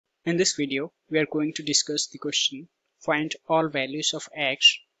In this video, we are going to discuss the question, find all values of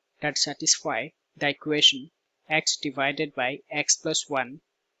x that satisfy the equation x divided by x plus 1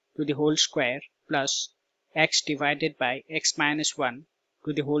 to the whole square plus x divided by x minus 1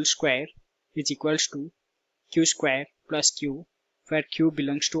 to the whole square is equals to q square plus q, where q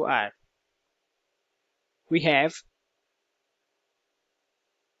belongs to R. We have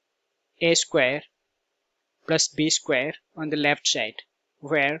a square plus b square on the left side,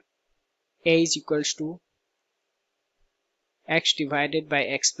 where a is equals to x divided by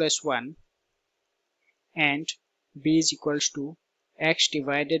x plus 1 and b is equals to x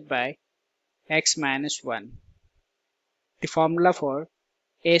divided by x minus 1. The formula for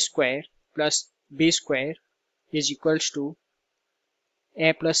a square plus b square is equals to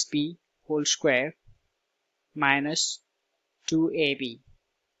a plus b whole square minus 2ab.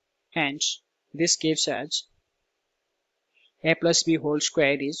 Hence, this gives us a plus b whole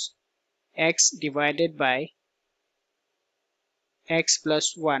square is x divided by x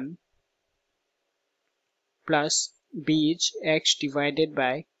plus 1 plus b is x divided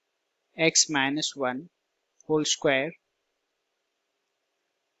by x minus 1 whole square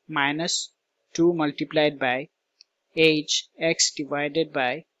minus 2 multiplied by a is x divided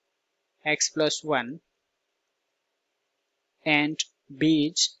by x plus 1 and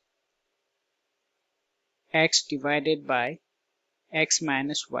b is x divided by x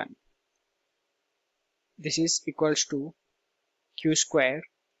minus 1. This is equals to q square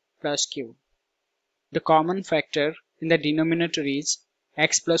plus q. The common factor in the denominator is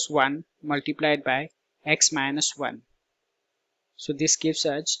x plus 1 multiplied by x minus 1. So this gives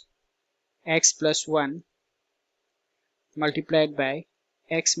us x plus 1 multiplied by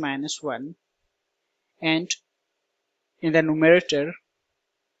x minus 1, and in the numerator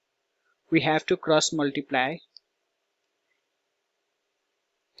we have to cross multiply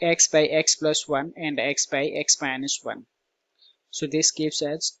x by x plus 1 and x by x minus 1. So this gives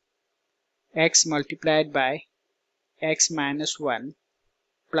us x multiplied by x minus 1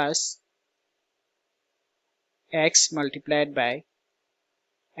 plus x multiplied by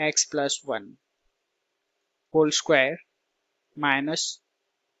x plus 1 whole square minus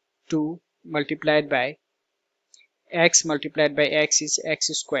 2 multiplied by x is x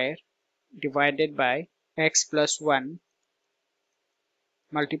square divided by x plus 1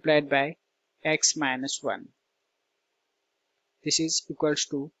 multiplied by x minus 1. This is equals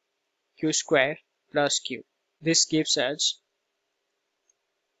to q square plus q. This gives us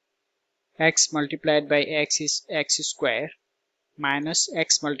x multiplied by x is x square minus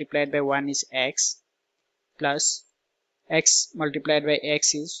x multiplied by 1 is x plus x multiplied by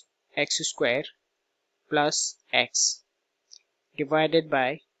x is x square plus x divided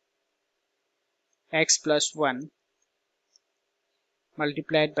by x plus 1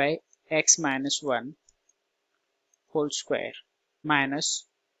 multiplied by x minus 1 whole square minus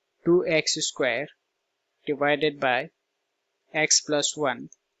 2x square divided by x plus 1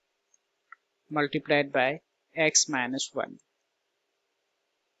 multiplied by x minus 1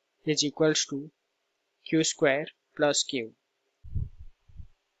 is equals to q square plus q.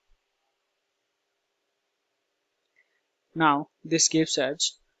 Now this gives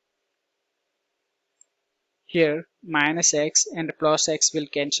us here minus x and plus x will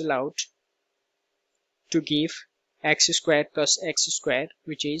cancel out to give x square plus x square,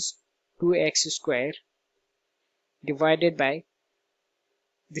 which is 2x square divided by,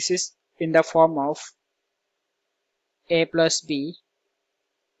 this is in the form of a plus b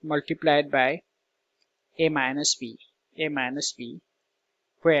multiplied by a minus b,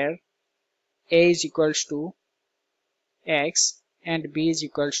 where a is equals to x and b is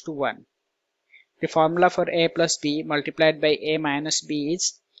equals to 1. The formula for a plus b multiplied by a minus b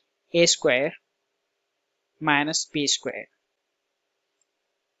is a square minus b square.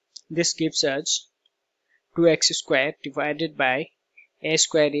 This gives us 2x square divided by a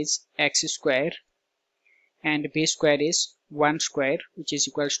square is x square and b square is 1 square, which is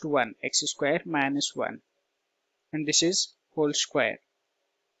equals to 1, x square minus 1, and this is whole square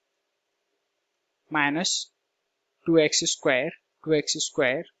minus 2x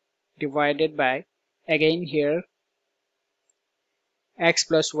square divided by, again here x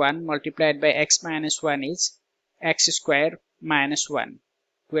plus 1 multiplied by x minus 1 is x square minus 1,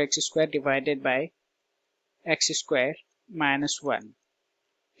 2x square divided by x square minus 1.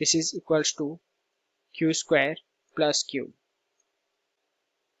 This is equals to q square plus q.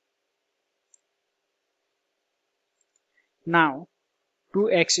 Now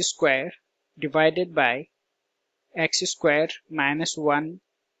 2x square divided by x square minus 1,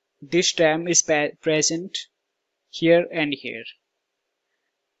 this term is present here and here.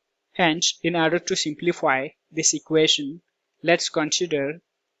 Hence, in order to simplify this equation, let's consider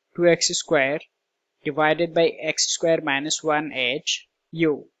 2x square divided by x square minus 1 as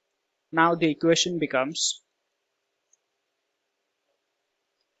u. Now the equation becomes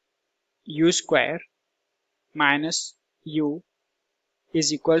u square minus u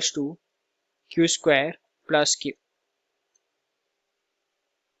is equals to q square plus q.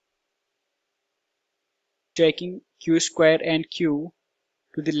 Taking q square and q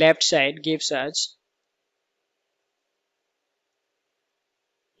to the left side gives us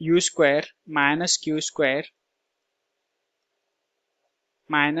u square minus q square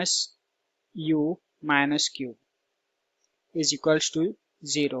minus u minus q is equals to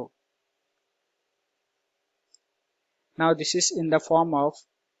 0. Now this is in the form of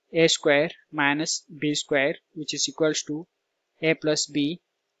a square minus b square, which is equals to a plus b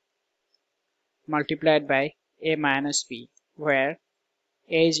multiplied by a minus b, where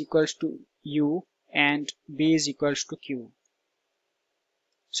a is equals to u and b is equals to q.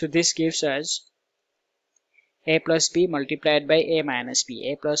 So this gives us a plus b multiplied by a minus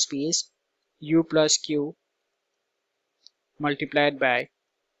b. A plus b is u plus q multiplied by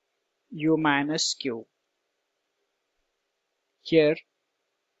u minus q. Here,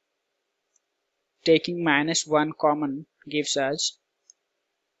 taking minus 1 common gives us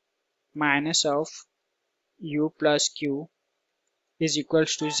minus of u plus q is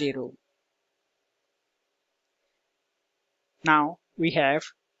equals to 0. Now we have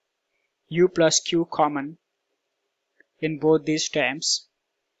u plus q common in both these terms.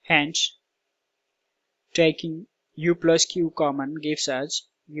 Hence, taking u plus q common gives us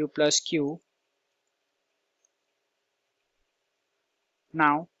u plus q.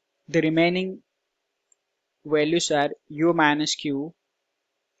 Now the remaining values are u minus q,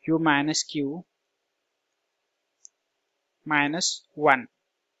 u minus q, minus 1.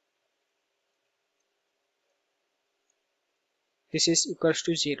 This is equals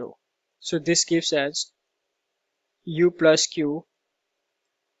to 0. So this gives us u plus q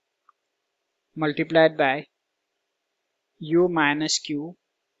multiplied by u minus q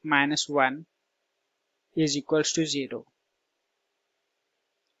minus 1 is equals to 0.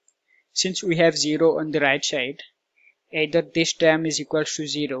 Since we have 0 on the right side, either this term is equals to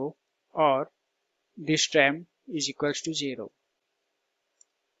 0 or this term is equals to 0.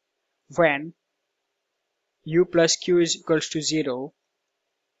 When u plus q is equals to 0,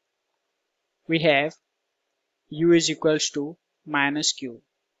 we have u is equals to minus q.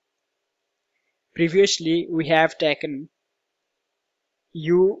 Previously, we have taken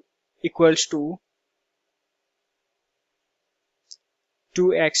u equals to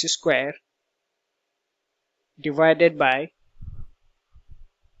 2x square divided by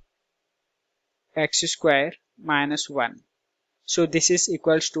x square minus 1. So this is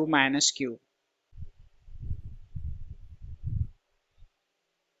equals to minus q.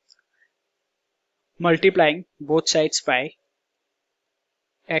 Multiplying both sides by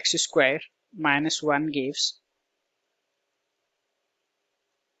x square minus 1 gives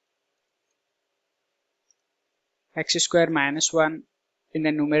x square minus 1 in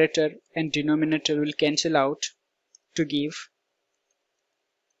the numerator and denominator will cancel out to give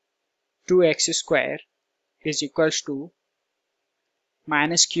 2x square is equals to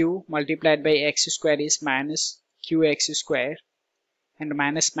minus q multiplied by x square is minus qx square, and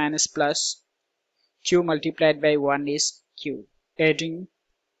minus minus plus q multiplied by 1 is q. Adding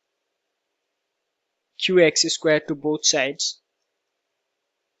qx square to both sides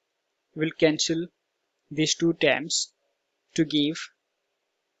will cancel these two terms to give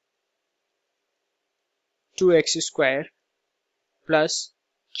 2x square plus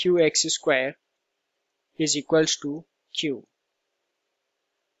qx square is equals to q.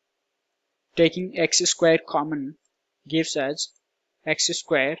 Taking x square common gives us x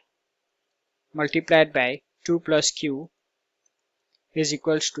square multiplied by 2 plus q is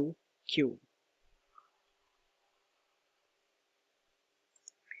equals to q.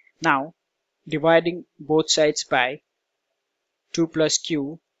 Now, dividing both sides by 2 plus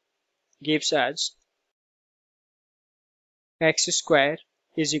q gives us x square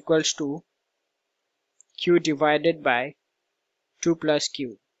is equals to q divided by 2 plus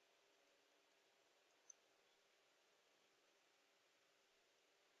q.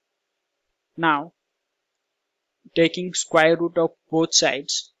 Now, taking square root of both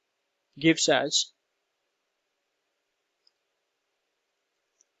sides gives us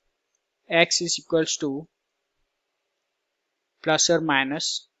x is equals to plus or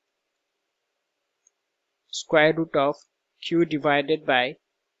minus square root of q divided by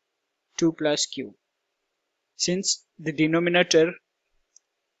 2 plus q. Since the denominator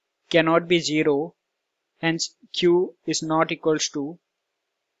cannot be 0, hence q is not equals to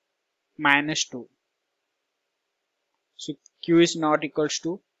minus 2. So q is not equals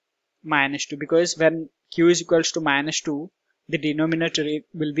to minus 2 because when q is equals to minus 2, the denominator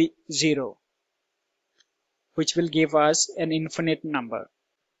will be 0, which will give us an infinite number.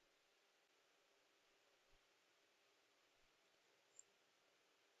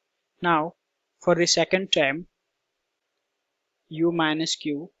 Now, for the second term, u minus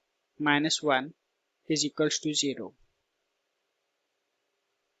q minus 1 is equals to 0.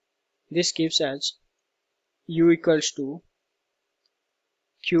 This gives us u equals to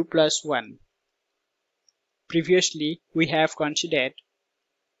q plus 1. Previously, we have considered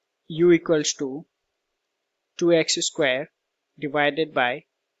u equals to 2x square divided by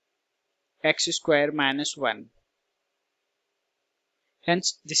x square minus 1.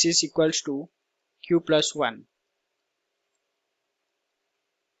 Hence, this is equals to q plus 1.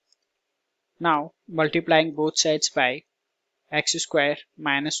 Now, multiplying both sides by x square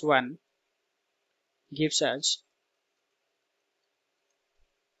minus 1 gives us.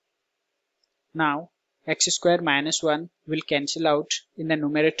 Now, x square minus 1 will cancel out in the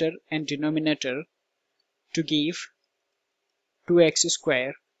numerator and denominator to give 2x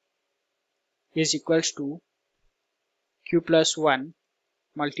square is equals to q plus 1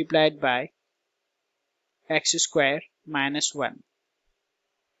 multiplied by x square minus 1.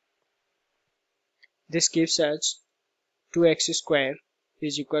 This gives us 2x square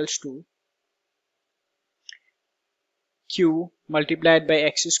is equals to q multiplied by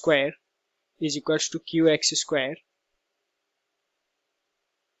x square is equals to qx square.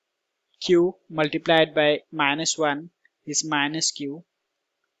 Q multiplied by minus 1 is minus q.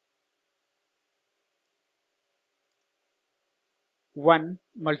 1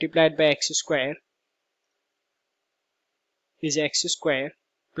 multiplied by x square is x square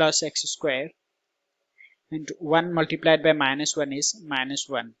plus x square, and 1 multiplied by minus 1 is minus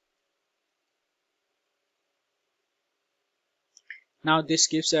 1. Now this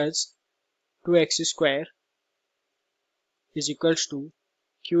gives us 2x square is equals to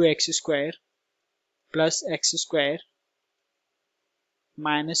qx square plus x square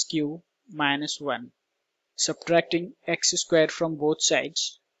minus q minus 1. Subtracting x square from both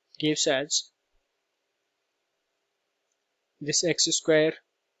sides gives us this x square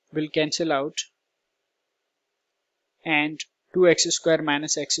will cancel out, and 2x square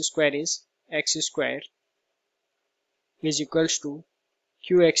minus x square is x square is equals to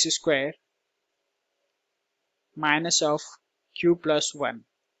qx square minus of q plus 1.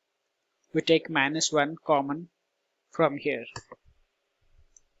 We take minus 1 common from here.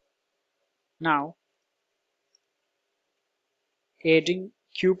 Now, adding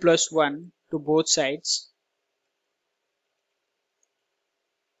q plus 1 to both sides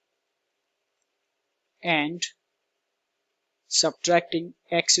and subtracting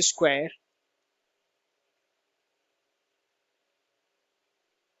x square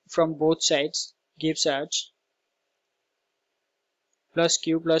from both sides gives us plus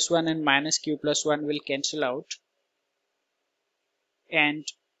q plus 1 and minus q plus 1 will cancel out, and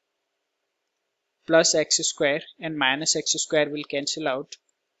plus x square and minus x square will cancel out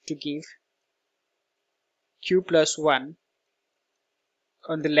to give q plus 1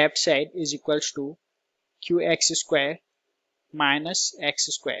 on the left side is equals to qx square minus x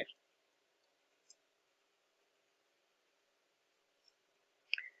square.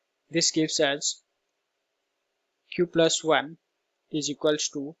 This gives us q plus 1 is equals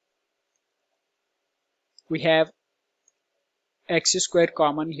to, we have x square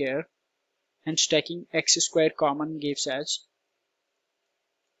common here, and taking x square common gives us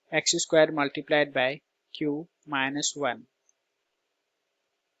x square multiplied by q minus 1.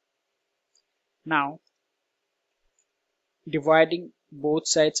 Now, dividing both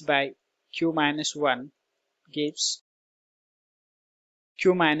sides by q minus 1 gives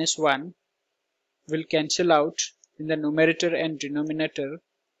q minus 1 will cancel out in the numerator and denominator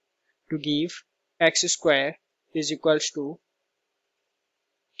to give x square is equals to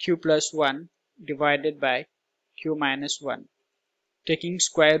q plus 1 divided by q minus 1. Taking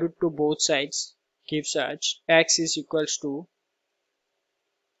square root to both sides gives us x is equals to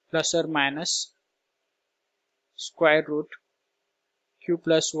plus or minus square root q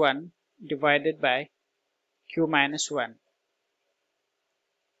plus 1 divided by q minus 1,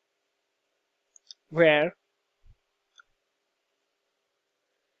 where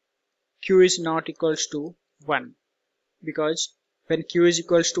q is not equals to 1, because when q is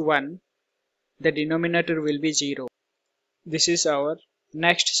equals to 1, the denominator will be 0. This is our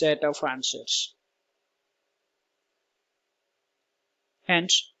next set of answers.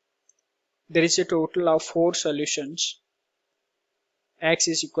 Hence, There is a total of 4 solutions. X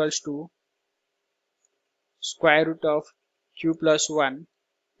is equals to square root of q plus 1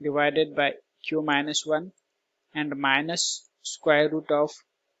 divided by q minus 1 and minus square root of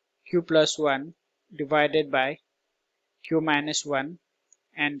q plus 1 divided by q minus 1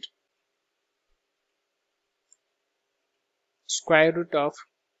 and square root of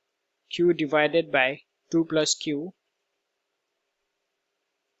q divided by 2 plus q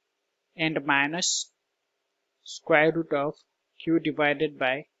and minus square root of q divided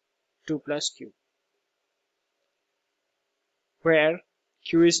by 2 plus q, where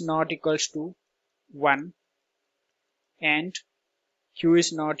q is not equals to 1 and q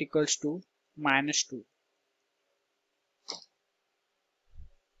is not equals to minus 2.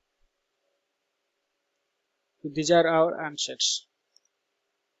 So these are our answers.